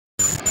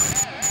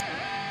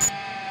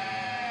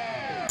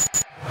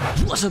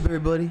What's up,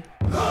 everybody?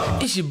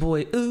 It's your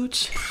boy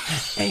Uchi,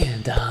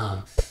 and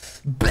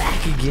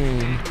back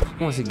again,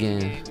 once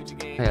again.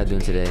 How y'all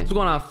doing today? What's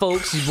going on,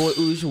 folks? It's your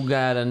boy Uchi. We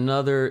got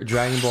another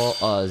Dragon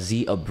Ball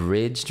Z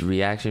Abridged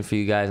reaction for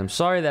you guys. I'm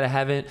sorry that I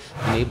haven't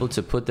been able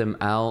to put them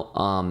out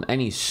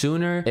any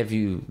sooner. If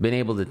you've been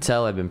able to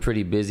tell, I've been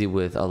pretty busy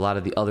with a lot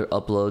of the other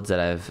uploads that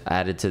I've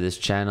added to this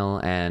channel,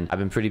 and I've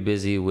been pretty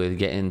busy with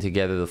getting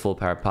together the Full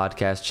Power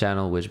Podcast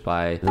channel, which,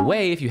 by the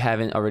way, if you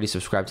haven't already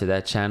subscribed to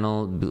that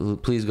channel,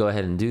 please go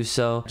ahead and do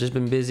so. Just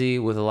been busy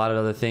with a lot of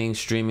other things,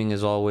 streaming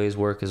as always,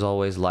 work as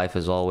always, life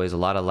as always, a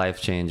lot of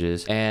life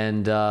changes,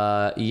 and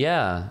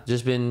yeah,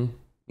 just been,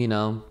 you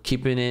know,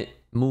 keeping it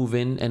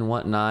moving and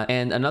whatnot.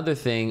 And another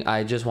thing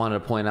I just wanted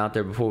to point out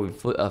there before we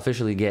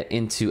officially get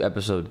into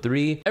episode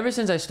 3, ever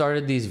since I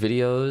started these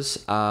videos,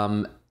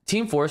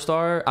 Team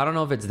 4-Star, I don't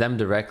know if it's them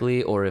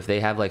directly or if they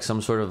have like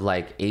some sort of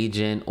like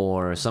agent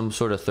or some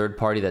sort of third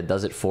party that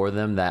does it for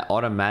them that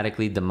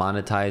automatically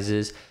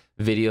demonetizes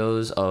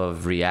videos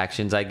of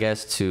reactions, I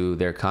guess, to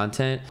their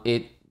content.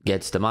 It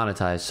gets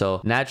demonetized.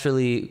 So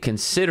naturally,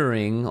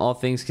 considering all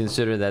things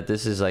considered that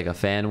this is like a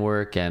fan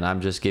work and I'm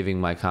just giving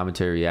my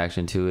commentary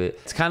reaction to it,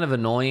 it's kind of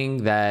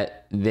annoying that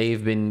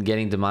they've been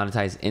getting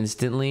demonetized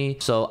instantly.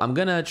 So I'm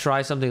gonna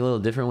try something a little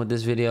different with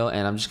this video,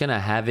 and I'm just gonna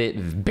have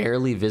it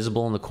barely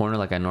visible in the corner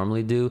like I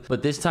normally do,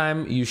 but this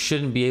time you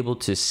shouldn't be able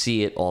to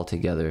see it all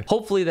together.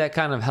 Hopefully that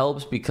kind of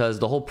helps, because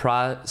the whole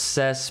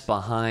process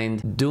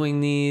behind doing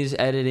these,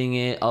 editing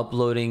it,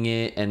 uploading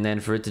it, and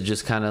then for it to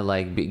just kind of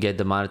like get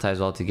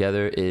demonetized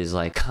altogether is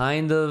like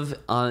kind of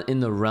in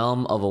the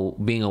realm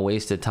of being a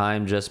waste of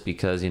time, just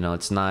because, you know,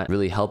 it's not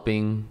really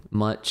helping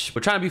much.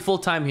 We're trying to be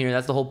full-time here,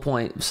 that's the whole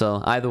point.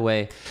 So either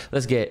way,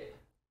 let's get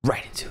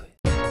right into it.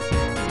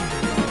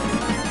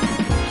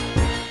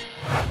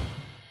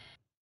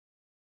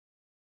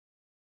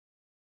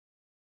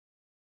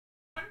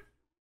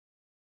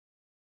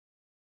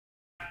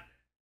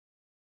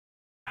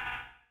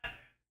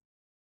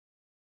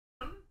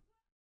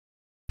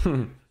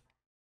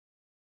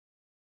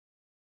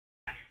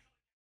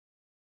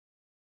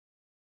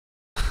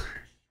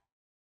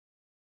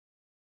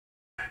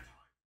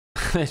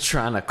 They're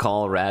trying to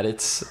call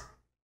Raditz.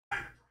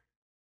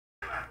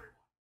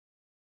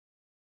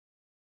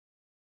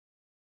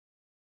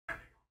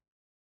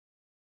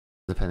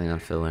 Depending on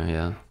filler,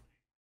 yeah.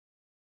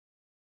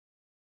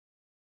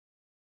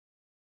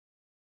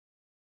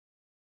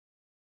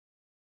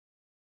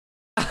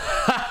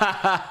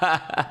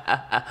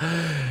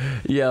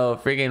 Yo,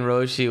 freaking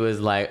Roshi was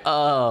like,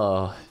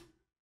 oh,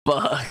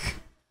 fuck.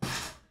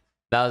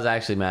 That was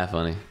actually mad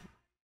funny.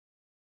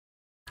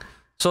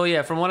 So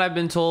yeah, from what I've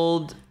been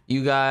told,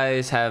 you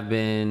guys have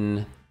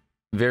been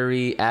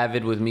very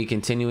avid with me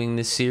continuing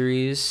this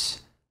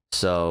series.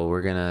 So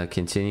we're gonna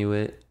continue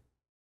it.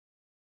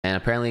 And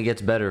apparently it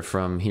gets better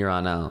from here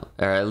on out,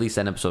 or at least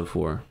in episode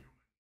 4.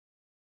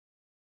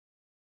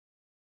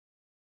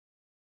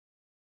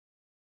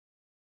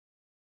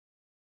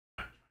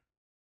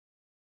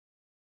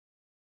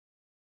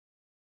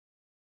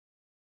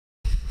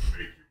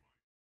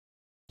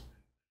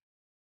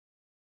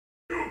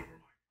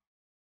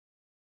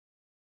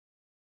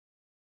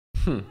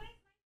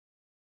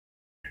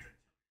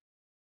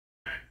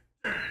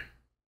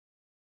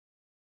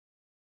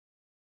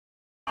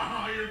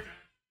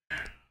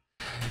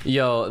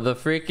 Yo,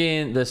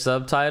 the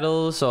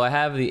subtitles, so I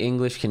have the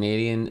English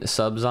Canadian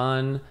subs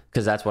on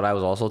because that's what I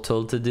was also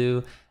told to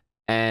do,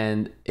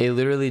 and it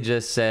literally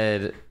just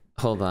said,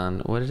 hold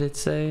on, what did it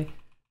say?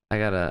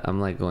 I'm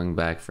like going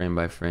back frame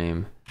by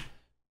frame.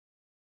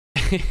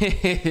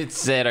 It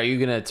said, are you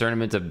gonna turn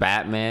him into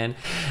Batman?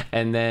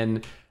 And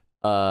then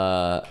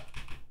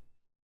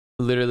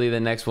literally the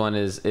next one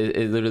is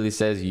it literally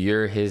says,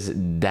 you're his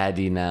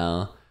daddy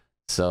now.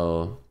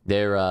 So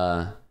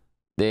they're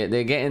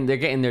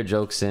getting their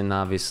jokes in,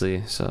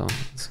 obviously. So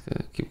let's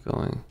keep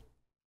going.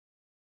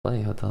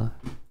 Play, hold on.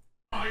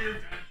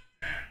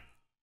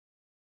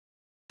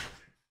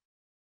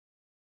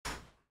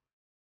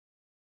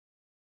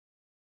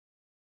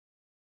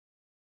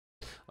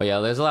 Oh yeah,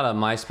 there's a lot of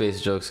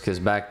MySpace jokes, because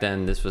back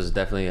then this was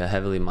definitely a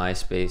heavily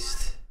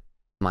MySpace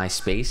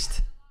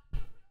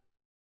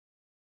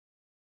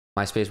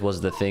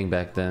was the thing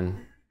back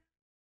then.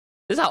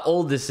 This is how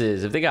old this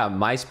is, if they got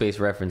MySpace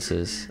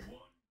references.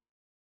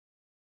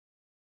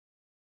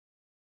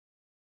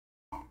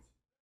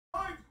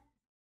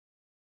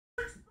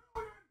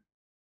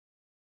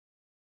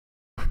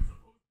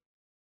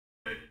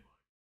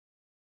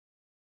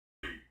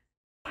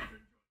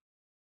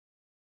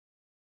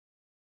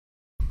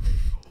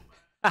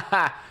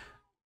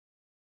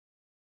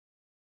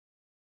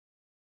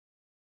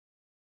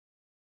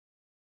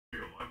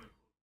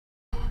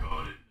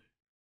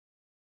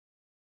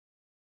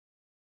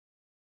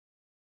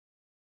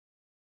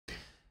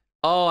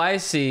 Oh, I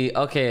see.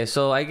 Okay,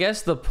 so I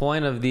guess the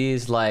point of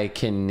these like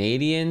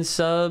Canadian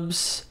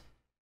subs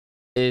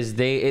is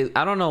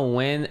I don't know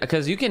when,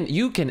 because you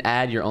can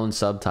add your own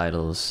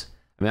subtitles.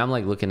 I mean, I'm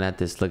like looking at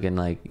this, looking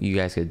like you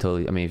guys could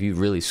totally, I mean, if you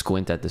really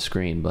squint at the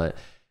screen, but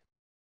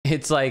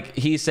it's like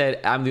he said,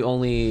 I'm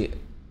the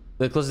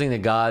closest thing to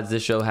gods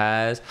this show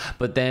has.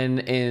 But then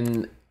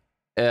in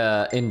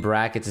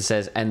brackets it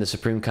says, and the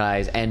Supreme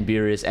Kais and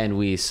Beerus and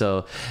Whis.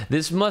 So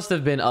this must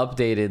have been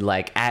updated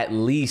like at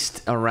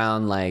least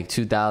around like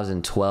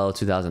 2012,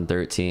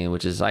 2013,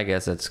 which is, I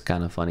guess that's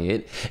kind of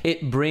funny.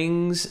 It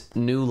brings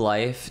new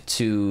life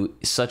to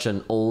such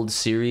an old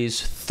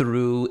series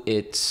through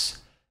its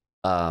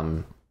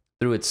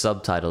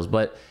subtitles.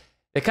 But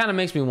it kind of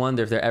makes me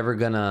wonder if they're ever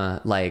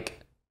gonna like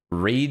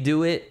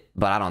redo it,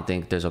 but I don't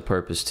think there's a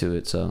purpose to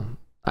it. So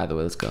either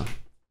way, let's go.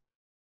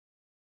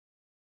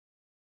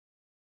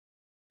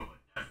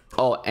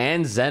 Oh,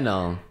 and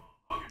Zeno.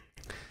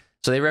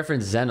 So they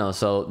reference Zeno.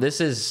 So this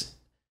is,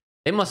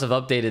 they must have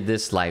updated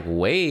this like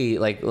way,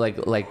 like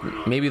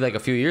maybe like a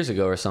few years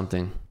ago or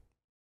something.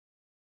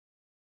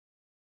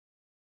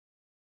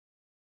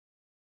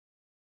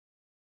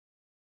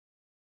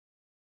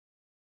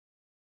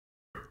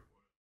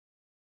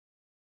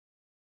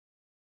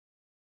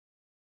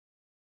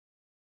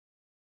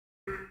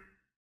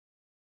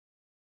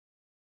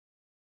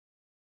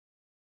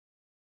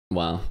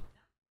 Wow.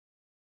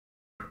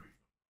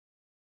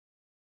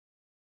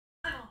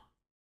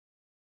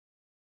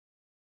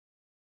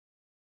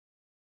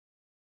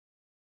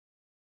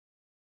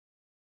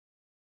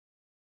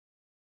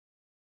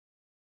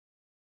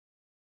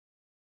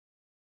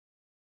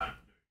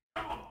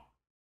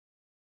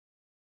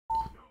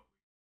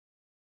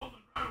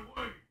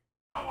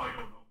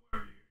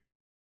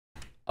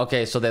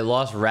 Okay, so they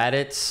lost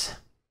Raditz.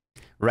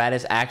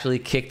 Raditz actually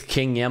kicked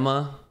King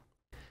Yemma.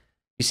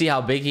 You see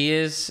how big he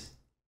is?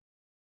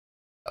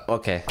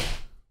 Okay.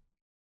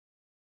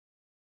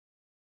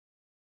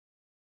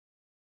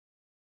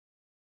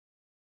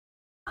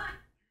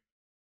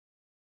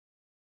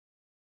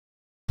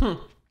 I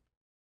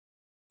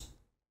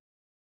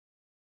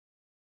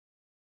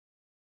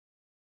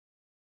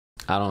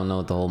don't know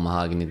what the whole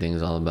mahogany thing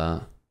is all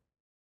about.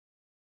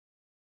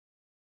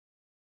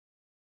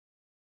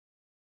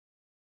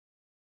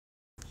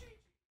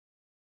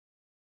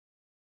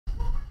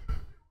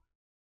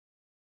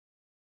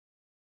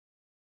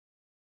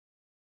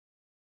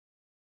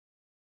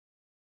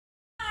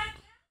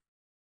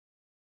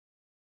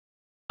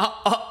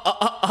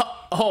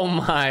 Oh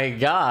my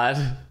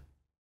god.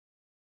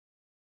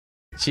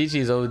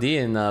 Chi-Chi's OD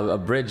and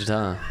Abridged,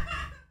 huh?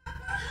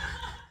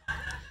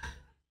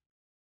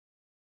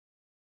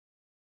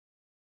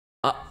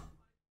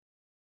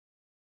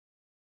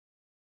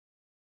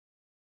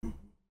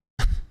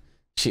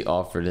 She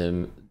offered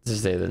him to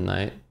stay the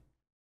night.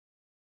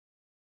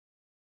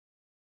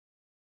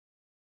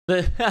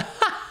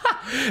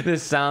 The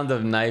sound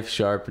of knife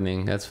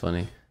sharpening. That's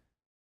funny.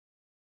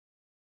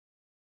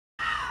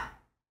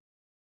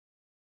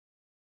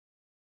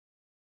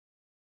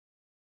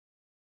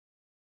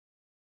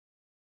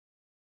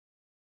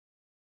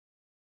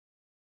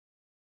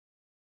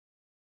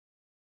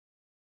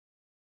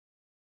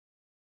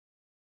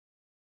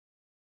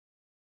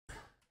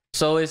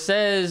 So it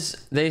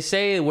says, they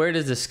say, where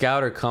does the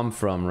scouter come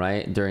from,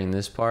 right? During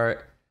this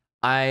part.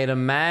 I'd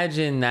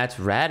imagine that's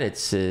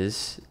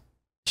Raditz's.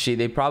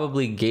 They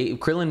probably gave,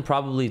 Krillin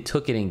probably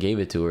took it and gave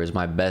it to her is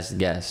my best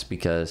guess,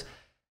 because,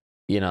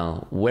 you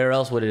know, where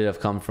else would it have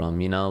come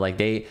from? You know,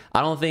 like I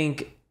don't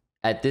think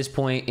at this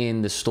point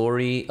in the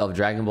story of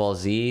Dragon Ball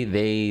Z,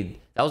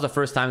 that was the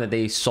first time that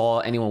they saw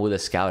anyone with a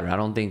scouter. I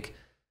don't think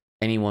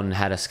anyone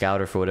had a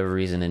scouter for whatever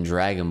reason in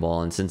Dragon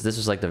Ball. And since this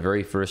was like the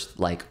very first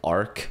like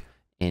arc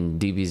in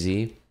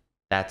DBZ,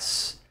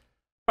 that's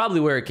probably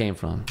where it came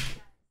from.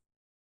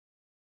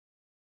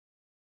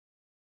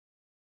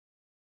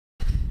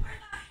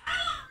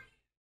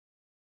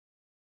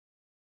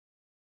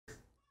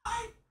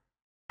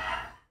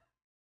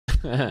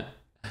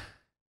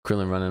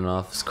 Krillin running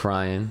off, is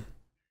crying.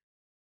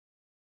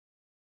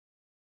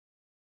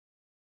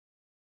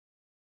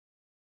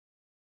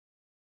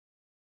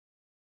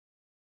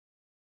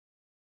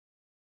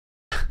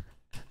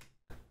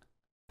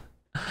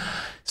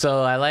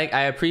 So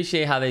I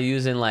appreciate how they're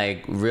using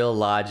like real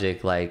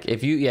logic. Like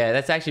if you, yeah,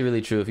 that's actually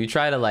really true. If you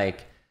try to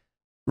like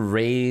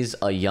raise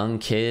a young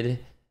kid,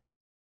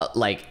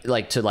 like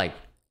to like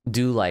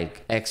do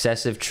like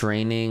excessive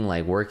training,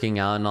 like working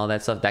out and all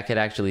that stuff, that could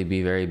actually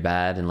be very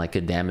bad and like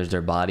could damage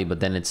their body.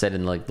 But then it's said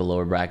in like the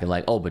lower bracket,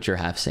 like, oh, but you're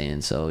half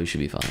Saiyan, so you should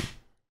be fine.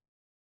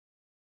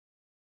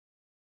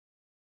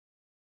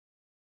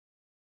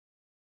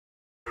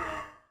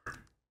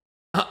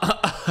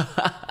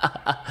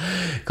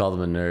 Called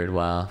him a nerd.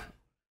 Wow.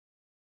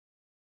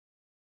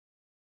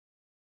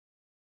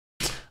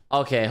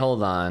 Okay,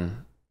 hold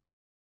on.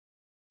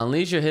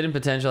 Unleash your hidden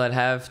potential. I'd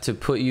have to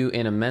put you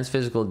in immense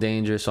physical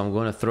danger, so I'm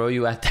going to throw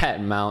you at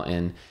that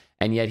mountain.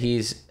 And yet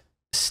he's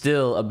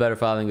still a better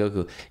father than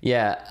Goku.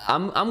 Yeah,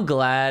 I'm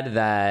glad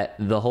that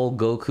the whole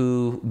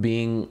Goku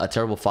being a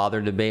terrible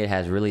father debate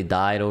has really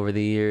died over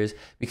the years,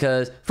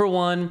 because for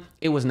one,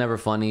 it was never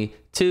funny.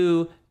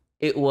 Two,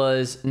 it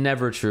was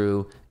never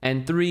true.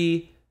 And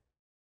three,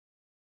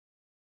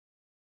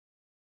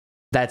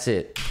 that's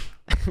it.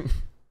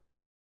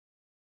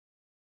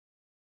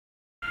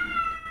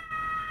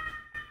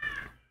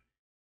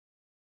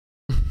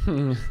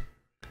 Yo.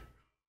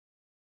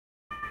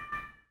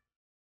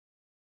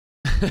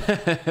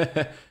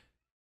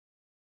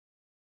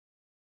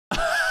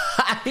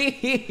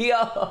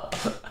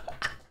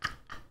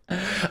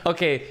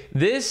 Okay,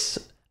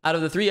 this out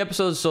of the 3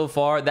 episodes so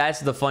far, that's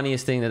the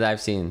funniest thing that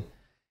I've seen.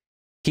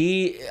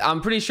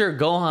 I'm pretty sure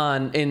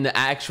Gohan in the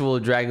actual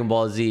Dragon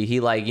Ball Z, he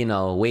like, you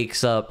know,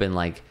 wakes up and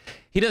like,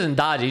 he doesn't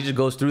dodge it, he just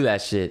goes through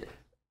that shit.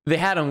 They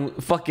had him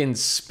fucking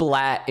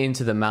splat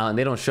into the mountain.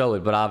 They don't show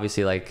it, but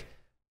obviously like,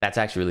 that's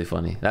actually really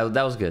funny.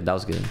 That was good. That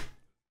was good.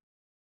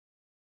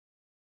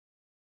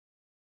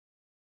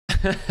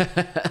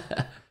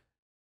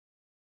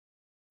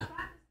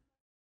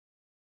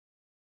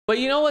 But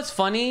you know what's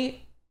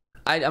funny?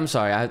 I'm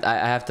sorry.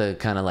 I have to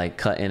kind of like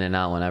cut in and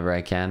out whenever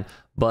I can.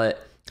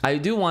 But I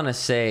do want to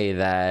say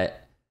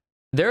that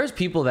there's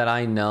people that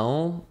I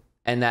know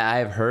and that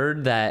I've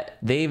heard that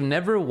they've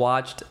never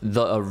watched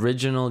the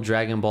original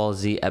Dragon Ball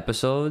Z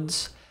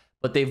episodes,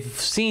 but they've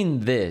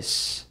seen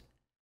this.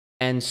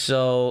 And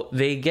so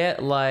they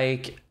get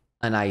like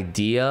an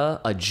idea,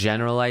 a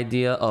general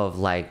idea of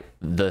like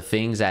the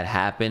things that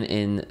happen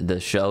in the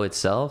show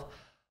itself.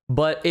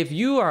 But if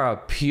you are a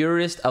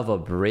purist of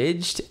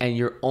Abridged and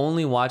you're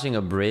only watching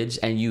Abridged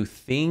and you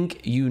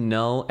think you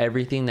know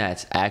everything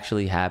that's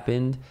actually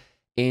happened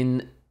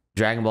in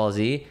Dragon Ball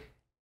Z,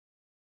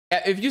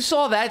 if you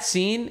saw that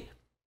scene,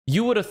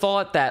 you would have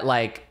thought that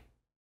like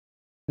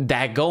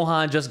that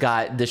Gohan just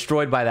got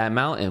destroyed by that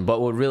mountain. But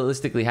what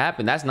realistically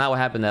happened, that's not what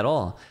happened at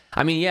all.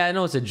 I mean, yeah, I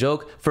know it's a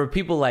joke for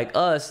people like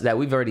us that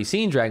we've already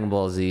seen Dragon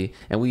Ball Z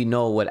and we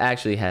know what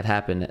actually had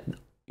happened,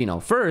 you know,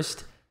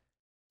 first.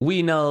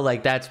 We know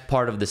like that's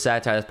part of the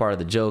satire, that's part of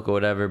the joke or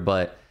whatever,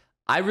 but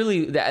I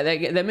really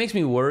that makes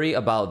me worry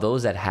about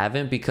those that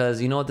haven't,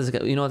 because you know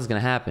what's gonna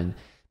happen.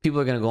 People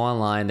are gonna go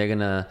online, they're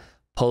gonna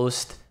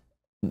post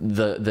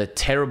the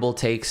terrible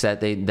takes that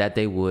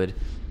they would,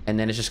 and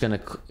then it's just gonna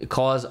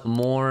cause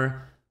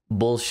more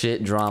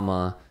bullshit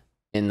drama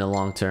in the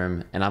long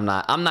term, and I'm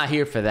not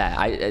here for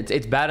that.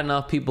 It's bad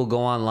enough people go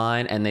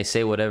online and they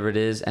say whatever it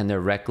is and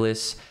they're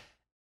reckless,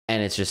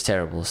 and it's just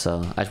terrible.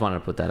 So I just wanted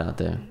to put that out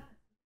there.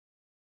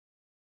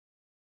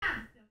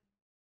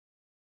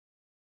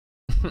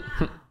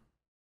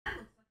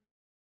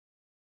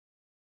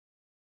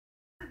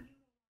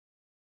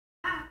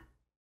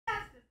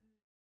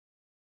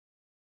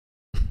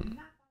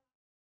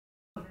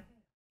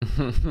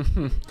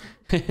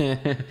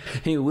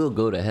 He will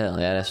go to hell.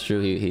 Yeah, that's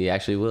true. He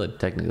actually would,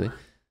 technically.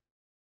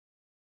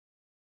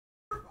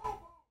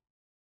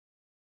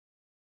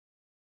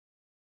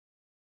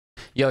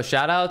 Yo,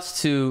 shout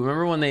outs to,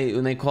 remember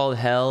when they called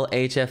hell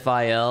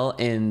HFIL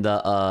in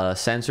the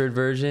censored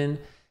version?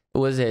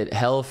 Was it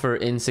hell for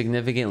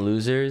insignificant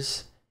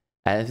losers?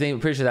 I think, I'm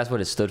pretty sure that's what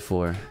it stood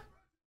for.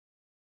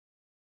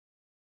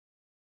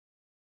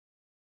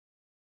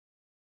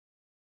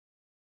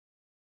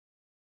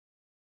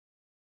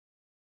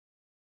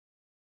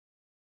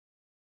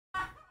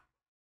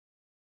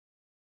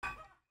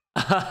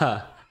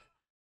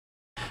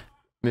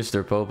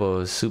 Mr.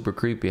 Popo is super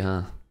creepy,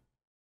 huh?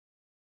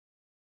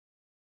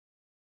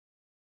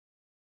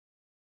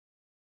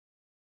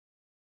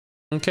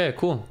 Okay,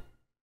 cool.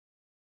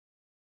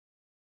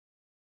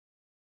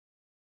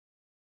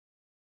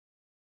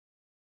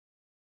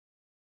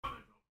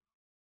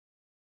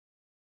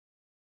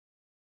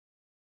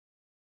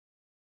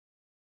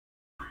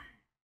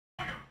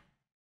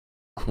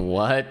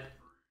 What?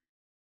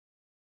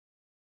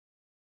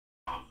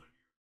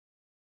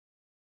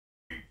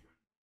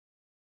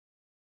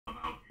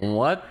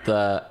 What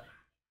the?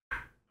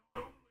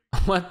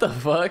 What the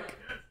fuck?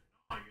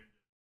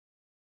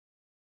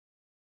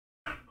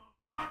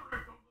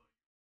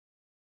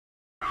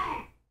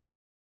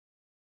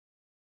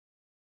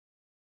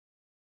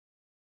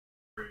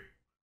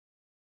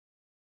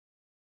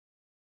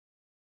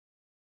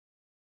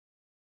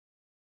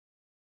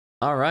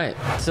 All right,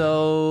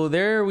 so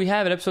there we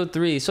have it, episode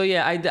 3. So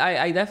yeah, I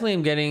definitely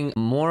am getting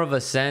more of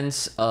a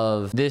sense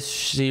of this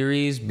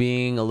series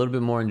being a little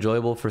bit more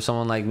enjoyable for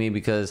someone like me,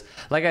 because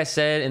like I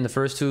said in the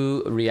first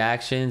 2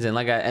 reactions, and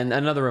and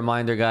another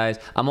reminder, guys,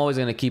 I'm always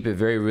gonna keep it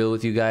very real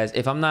with you guys.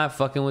 If I'm not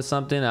fucking with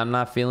something, I'm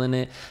not feeling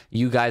it,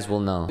 you guys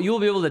will know. You will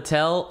be able to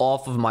tell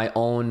off of my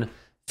own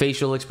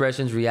facial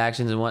expressions,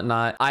 reactions, and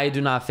whatnot. I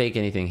do not fake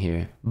anything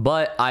here,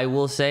 but I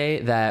will say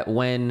that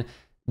when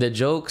the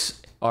jokes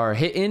are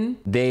hitting,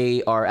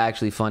 they are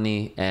actually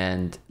funny,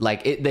 and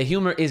like the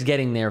humor is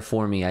getting there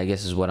for me, I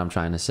guess is what I'm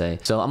trying to say.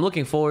 So I'm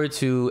looking forward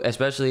to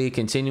especially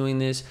continuing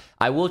this.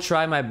 I will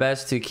try my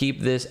best to keep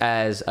this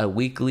as a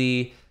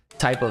weekly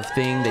type of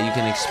thing that you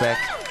can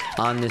expect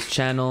on this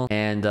channel,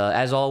 and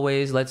as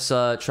always, let's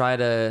try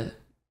to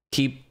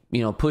keep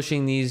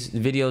pushing these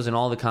videos and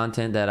all the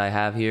content that I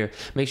have here.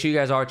 Make sure you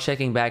guys are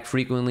checking back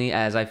frequently,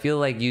 as I feel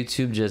like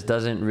YouTube just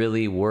doesn't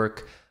really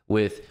work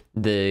with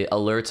the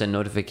alerts and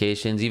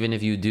notifications, even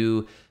if you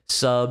do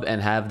sub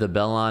and have the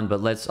bell on.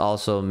 But let's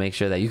also make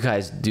sure that you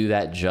guys do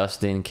that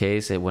just in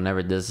case it whenever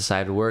it does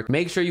decide to work.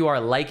 Make sure you are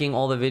liking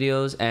all the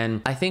videos,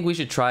 and I think we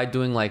should try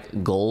doing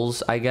like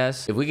goals. I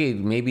guess if we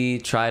could maybe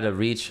try to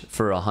reach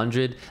for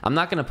 100. I'm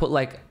not gonna put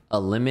like a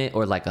limit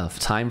or like a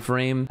time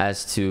frame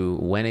as to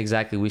when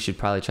exactly we should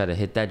probably try to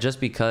hit that, just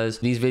because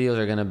these videos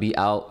are going to be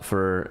out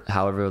for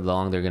however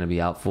long they're going to be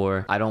out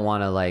for. I don't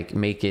want to like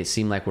make it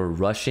seem like we're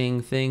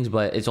rushing things,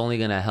 but it's only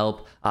going to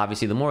help.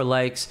 Obviously, the more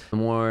likes, the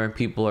more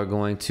people are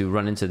going to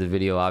run into the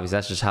video. Obviously,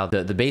 that's just how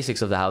the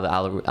basics of how the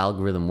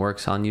algorithm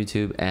works on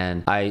YouTube.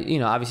 And I, you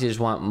know, obviously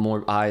just want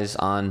more eyes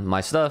on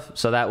my stuff,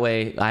 so that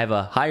way I have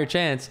a higher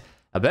chance,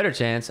 a better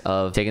chance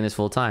of taking this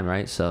full time,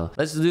 right? So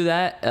let's do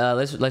that.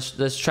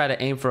 Let's try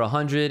to aim for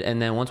 100, and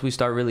then once we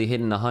start really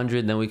hitting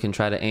 100, then we can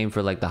try to aim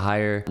for like the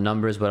higher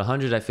numbers. But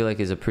 100 I feel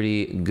like is a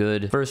pretty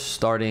good first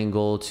starting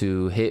goal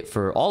to hit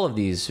for all of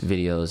these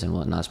videos and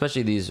whatnot,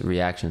 especially these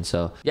reactions.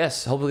 So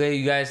yes, hopefully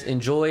you guys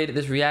enjoyed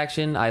this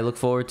reaction. I look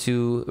forward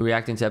to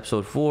reacting to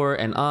episode 4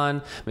 and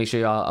on. Make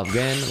sure y'all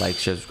again like,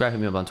 share, subscribe, hit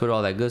me up on Twitter,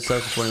 all that good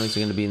stuff. Supporting links are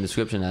going to be in the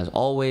description as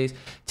always.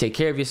 Take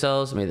care of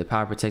yourselves. May the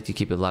power protect you.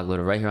 Keep it locked,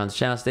 loaded right here on the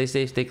channel. Stay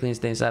safe, stay clean,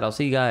 stay inside. I'll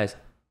see you guys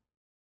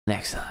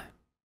next time.